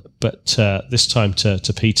 but this time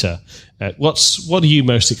to Peter. What are you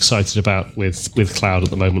most excited about with cloud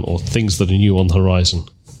at the moment, or things that are new on the horizon?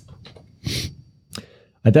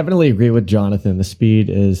 I definitely agree with Jonathan. The speed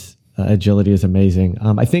is agility is amazing.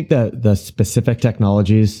 I think that the specific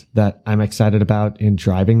technologies that I'm excited about in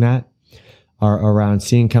driving that are around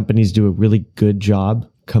seeing companies do a really good job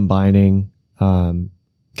combining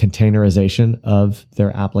containerization of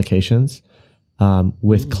their applications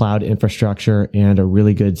with cloud infrastructure and a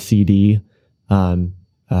really good CD,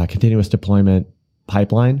 continuous deployment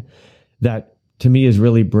pipeline, that to me is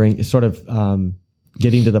really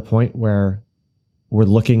getting to the point where we're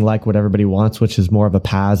looking like what everybody wants, which is more of a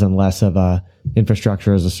PaaS and less of a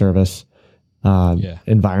infrastructure as a service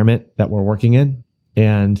environment that we're working in,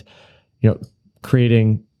 and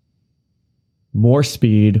creating more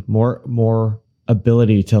speed, more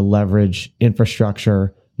ability to leverage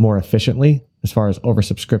infrastructure more efficiently as far as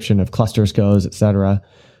oversubscription of clusters goes, et cetera,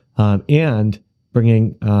 and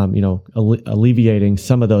bringing, alleviating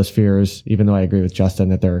some of those fears, even though I agree with Justin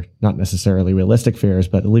that they're not necessarily realistic fears,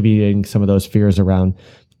 but alleviating some of those fears around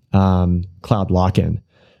cloud lock-in.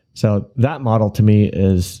 So that model to me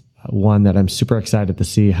is one that I'm super excited to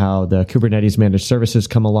see how the Kubernetes managed services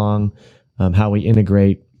come along, how we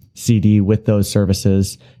integrate CD with those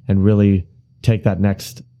services and really take that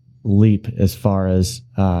next leap as far as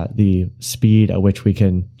the speed at which we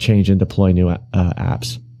can change and deploy new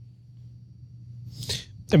apps.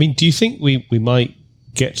 I mean, do you think we might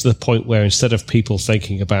get to the point where instead of people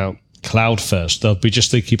thinking about cloud first, they'll be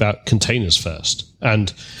just thinking about containers first?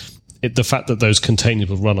 And the fact that those containers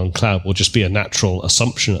will run on cloud will just be a natural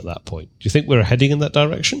assumption at that point. Do you think we're heading in that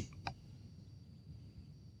direction?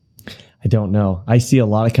 I don't know. I see a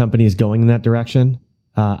lot of companies going in that direction.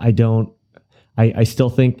 I still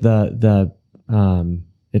think the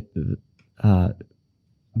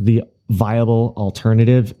viable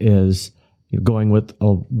alternative is going with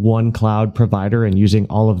one cloud provider and using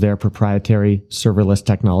all of their proprietary serverless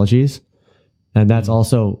technologies. And that's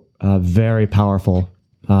also a very powerful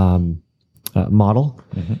model.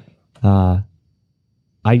 Mm-hmm.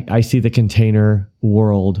 I see the container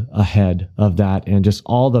world ahead of that, and just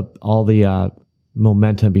all the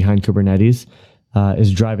momentum behind Kubernetes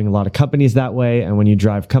is driving a lot of companies that way. And when you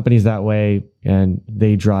drive companies that way and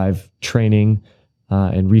they drive training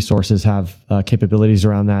and resources have capabilities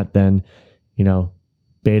around that, then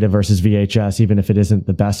beta versus VHS, even if it isn't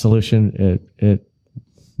the best solution, it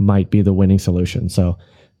might be the winning solution. So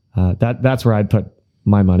that's where I'd put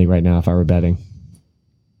my money right now if I were betting.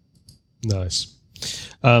 Nice.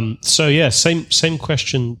 Same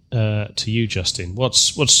question to you, Justin.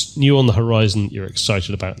 What's new on the horizon that you're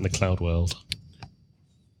excited about in the cloud world?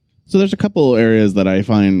 So there's a couple areas that I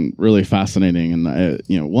find really fascinating, and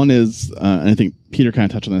one is, and I think Peter kind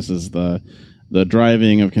of touched on this, is the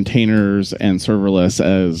driving of containers and serverless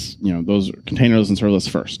as those containers and serverless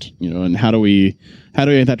first. And how do we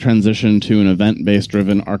make that transition to an event-based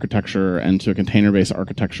driven architecture and to a container-based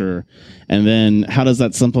architecture, and then how does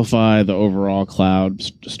that simplify the overall cloud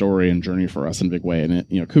story and journey for us in a big way? And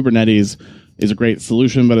Kubernetes is a great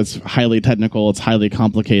solution, but it's highly technical, it's highly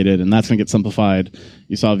complicated, and that's going to get simplified.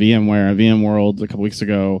 You saw VMworld a couple weeks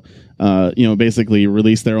ago, basically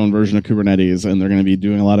release their own version of Kubernetes, and they're going to be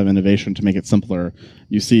doing a lot of innovation to make it simpler.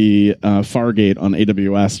 You see Fargate on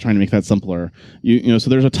AWS trying to make that simpler.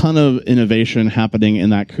 So there's a ton of innovation happening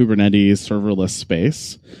in that Kubernetes serverless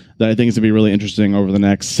space that I think is going to be really interesting over the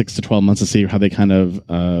next 6 to 12 months to see how they kind of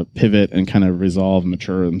pivot and kind of resolve and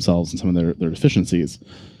mature themselves and some of their deficiencies.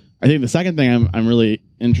 I think the second thing I'm really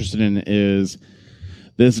interested in is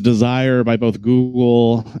this desire by both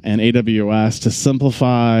Google and AWS to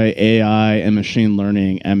simplify AI and machine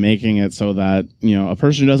learning and making it so that, a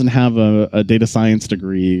person who doesn't have a data science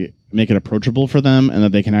degree, make it approachable for them, and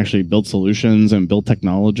that they can actually build solutions and build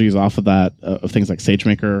technologies off of that, of things like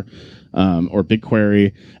SageMaker or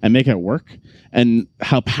BigQuery, and make it work. And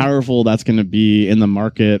how powerful that's going to be in the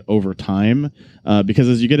market over time. Because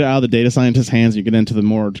as you get it out of the data scientist's hands, you get into the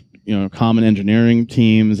more common engineering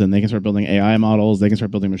teams, and they can start building AI models, they can start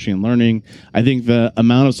building machine learning. I think the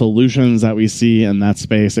amount of solutions that we see in that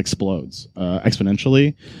space explodes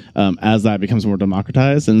exponentially as that becomes more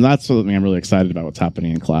democratized. And that's something I'm really excited about, what's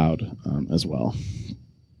happening in cloud as well.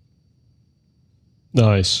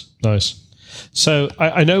 Nice. So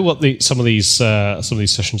I know what some of these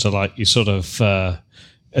sessions are like. You sort of,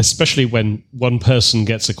 especially when one person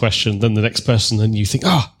gets a question, then the next person, and you think,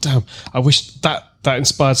 oh, damn, I wish that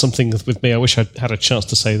inspired something with me. I wish I'd had a chance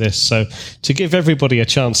to say this. So to give everybody a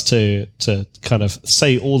chance to kind of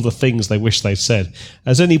say all the things they wish they'd said,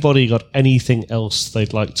 has anybody got anything else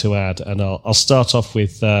they'd like to add? And I'll start off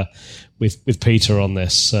with Peter on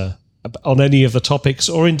this, on any of the topics,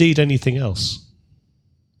 or indeed anything else.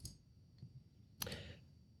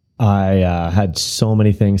 I had so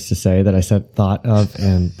many things to say that I thought of,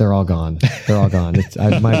 and they're all gone. I've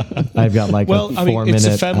got like a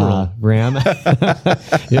 4-minute RAM.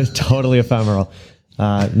 It's totally ephemeral.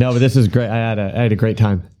 No, but this is great. I had a great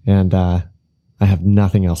time, and I have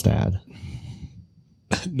nothing else to add.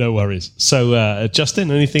 No worries. So,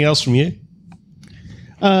 Justin, anything else from you?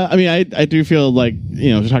 I mean, I do feel like,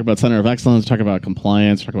 to talk about center of excellence, talk about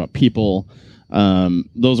compliance, talk about people.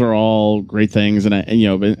 Those are all great things.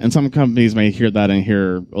 And some companies may hear that and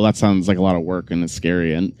hear, well, that sounds like a lot of work and it's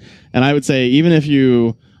scary. And I would say, even if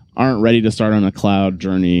you aren't ready to start on a cloud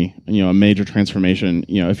journey, a major transformation,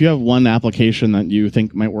 if you have one application that you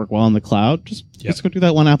think might work well in the cloud, just go do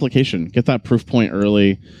that one application, get that proof point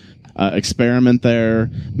early. Experiment there.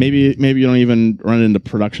 Maybe you don't even run into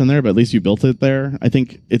production there, but at least you built it there. I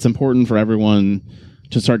think it's important for everyone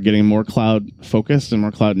to start getting more cloud focused and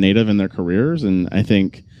more cloud native in their careers. And I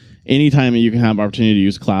think anytime you can have opportunity to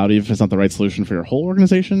use cloud, even if it's not the right solution for your whole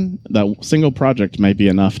organization, that single project might be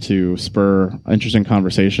enough to spur interesting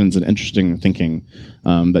conversations and interesting thinking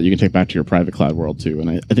that you can take back to your private cloud world too. And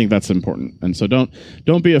I think that's important. And so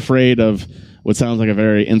don't be afraid of what sounds like a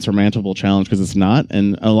very insurmountable challenge, because it's not.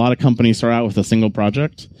 And a lot of companies start out with a single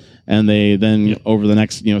project, and they then over the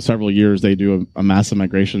next several years they do a massive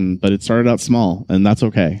migration. But it started out small, and that's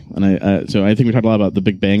okay. And so I think we talked a lot about the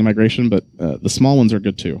big bang migration, but the small ones are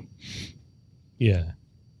good too. Yeah,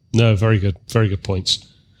 no, very good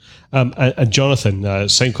points. And Jonathan,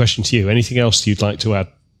 same question to you. Anything else you'd like to add?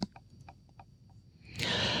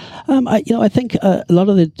 I think a lot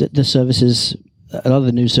of the services. A lot of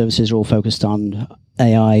the new services are all focused on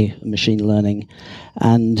AI, machine learning,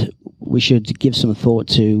 and we should give some thought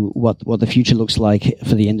to what the future looks like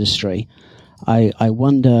for the industry. I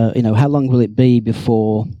wonder, how long will it be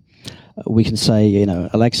before we can say,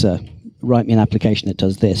 Alexa, write me an application that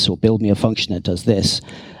does this, or build me a function that does this,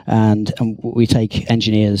 and we take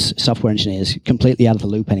software engineers, completely out of the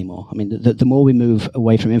loop anymore. I mean, the more we move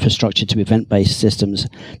away from infrastructure to event-based systems,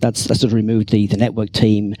 that's sort of removed the network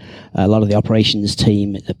team, a lot of the operations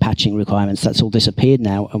team, the patching requirements. That's all disappeared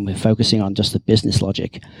now, and we're focusing on just the business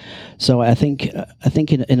logic. So I think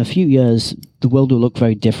in a few years the world will look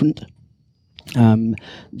very different.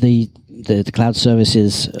 The cloud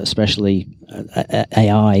services, especially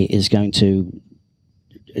AI, is going to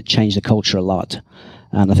change the culture a lot.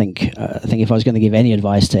 And I think if I was going to give any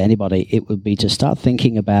advice to anybody, it would be to start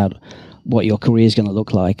thinking about what your career is going to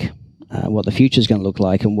look like, what the future is going to look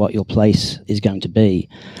like, and what your place is going to be.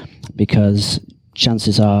 Because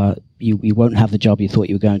chances are you won't have the job you thought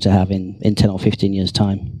you were going to have in 10 or 15 years'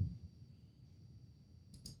 time.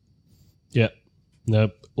 Yeah, no,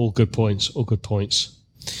 all good points.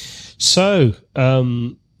 So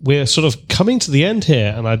we're sort of coming to the end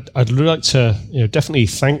here, and I'd like to definitely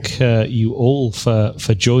thank you all for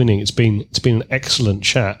joining. It's been an excellent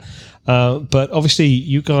chat. But obviously,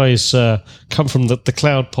 you guys come from the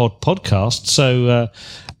Cloud Pod podcast. So,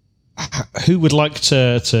 who would like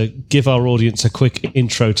to give our audience a quick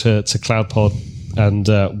intro to Cloud Pod and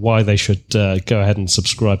why they should go ahead and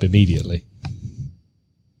subscribe immediately?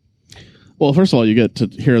 Well, first of all, you get to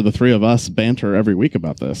hear the three of us banter every week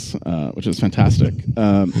about this, which is fantastic.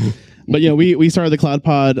 But we started the Cloud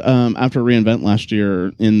Pod after reInvent last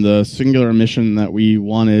year in the singular mission that we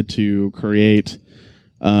wanted to create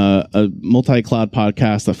a multi-cloud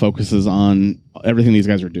podcast that focuses on everything these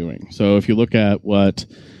guys are doing. So if you look at what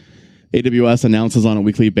AWS announces on a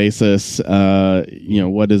weekly basis,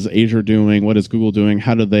 what is Azure doing? What is Google doing?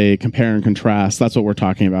 How do they compare and contrast? That's what we're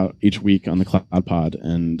talking about each week on the Cloud Pod.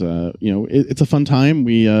 And, it's a fun time.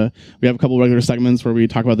 We have a couple of regular segments where we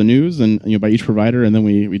talk about the news and, by each provider. And then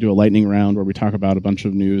we do a lightning round where we talk about a bunch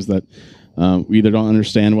of news that we either don't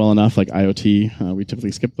understand well enough, like IoT. We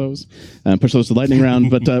typically skip those and push those to lightning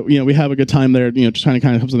round. But, we have a good time there, just trying to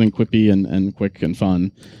kind of have something quippy and quick and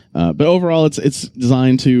fun. But overall, it's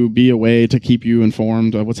designed to be a way to keep you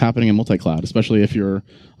informed of what's happening in multi-cloud, especially if you're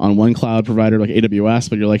on one cloud provider like AWS,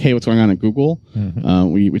 but you're like, hey, what's going on at Google?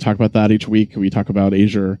 Mm-hmm. We talk about that each week. We talk about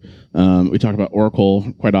Azure. We talk about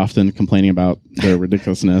Oracle quite often, complaining about their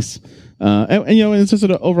ridiculousness. And it's just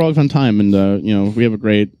an overall fun time. And, we have a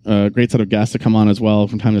great set of guests that come on as well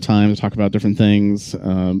from time to time to talk about different things.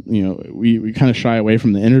 We kind of shy away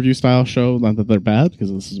from the interview style show, not that they're bad,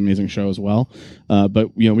 because this is an amazing show as well.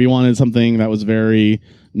 But, we wanted something that was very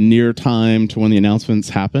near time to when the announcements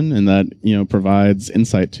happen, and that, provides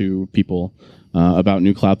insight to people about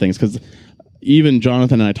new cloud things. Because even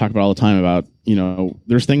Jonathan and I talk about all the time about,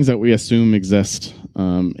 there's things that we assume exist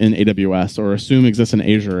in AWS or assume exist in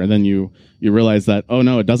Azure, and then you realize that, oh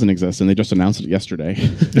no, it doesn't exist, and they just announced it yesterday,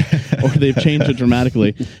 or they've changed it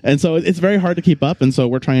dramatically. And so it's very hard to keep up, and so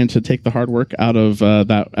we're trying to take the hard work out of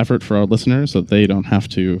that effort for our listeners so that they don't have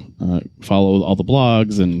to follow all the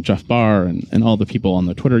blogs and Jeff Barr and all the people on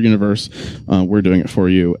the Twitter universe. We're doing it for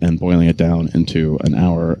you and boiling it down into an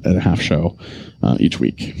hour and a half show each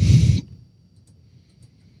week.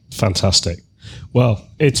 Fantastic. Well,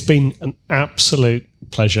 it's been an absolute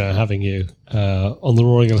pleasure having you on the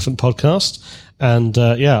Roaring Elephant podcast. And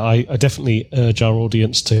I definitely urge our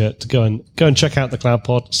audience to go and check out the Cloud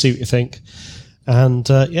Pod, see what you think. And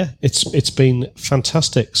it's been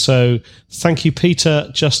fantastic. So thank you, Peter,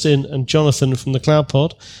 Justin, and Jonathan from the Cloud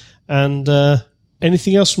Pod. And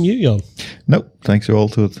anything else from you, Jon? No, thanks a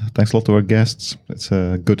lot to our guests. It's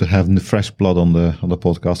good to have the fresh blood on the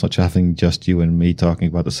podcast, not having just you and me talking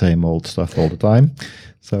about the same old stuff all the time.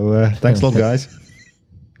 So thanks a lot, guys.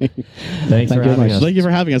 Thanks for having us. Thank you for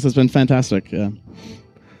having us. It's been fantastic. Yeah.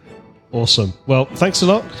 Awesome. Well, thanks a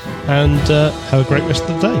lot, and have a great rest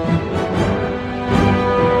of the day.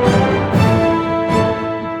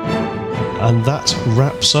 And that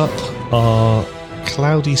wraps up our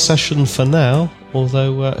cloudy session for now.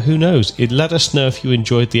 Although, who knows? Let us know if you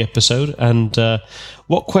enjoyed the episode, and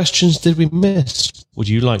what questions did we miss? Would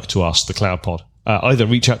you like to ask the Cloud Pod? Either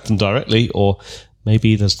reach out to them directly, or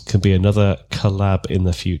maybe there can be another collab in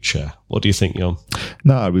the future. What do you think, Jon?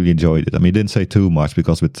 No, I really enjoyed it. I mean, I didn't say too much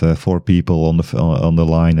because with 4 people on the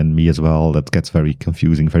line and me as well, that gets very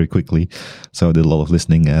confusing very quickly. So I did a lot of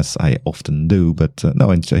listening, as I often do. But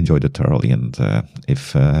no, I enjoyed it thoroughly. And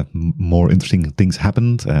if more interesting things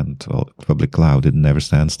happened, and public cloud didn't ever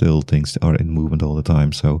stand still, things are in movement all the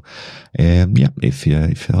time. So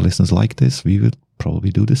if our listeners like this, we would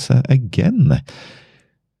probably do this again.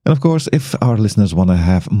 And of course, if our listeners want to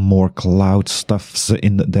have more cloud stuffs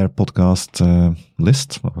in their podcast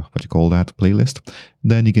list, or what you call that, playlist,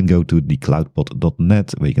 then you can go to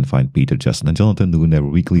thecloudpod.net, where you can find Peter, Justin, and Jonathan doing their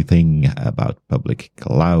weekly thing about public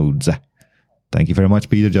clouds. Thank you very much,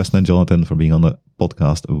 Peter, Justin, and Jonathan, for being on the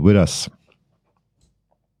podcast with us.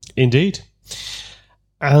 Indeed.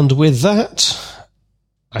 And with that,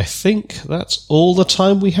 I think that's all the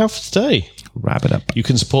time we have today. Wrap it up. You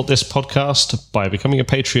can support this podcast by becoming a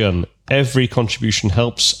Patreon. Every contribution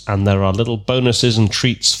helps, and there are little bonuses and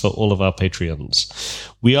treats for all of our Patreons.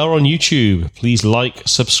 We are on YouTube. Please like,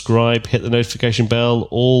 subscribe, hit the notification bell,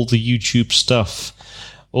 all the YouTube stuff.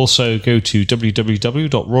 Also, go to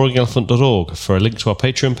www.roaringelephant.org for a link to our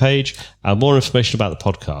Patreon page and more information about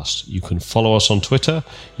the podcast. You can follow us on Twitter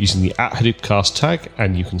using the @HadoopCast tag,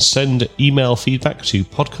 and you can send email feedback to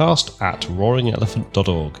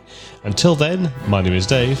podcast@roaringelephant.org. Until then, my name is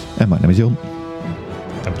Dave. And my name is Jon.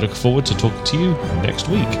 And we look forward to talking to you next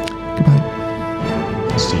week.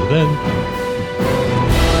 Goodbye. See you then.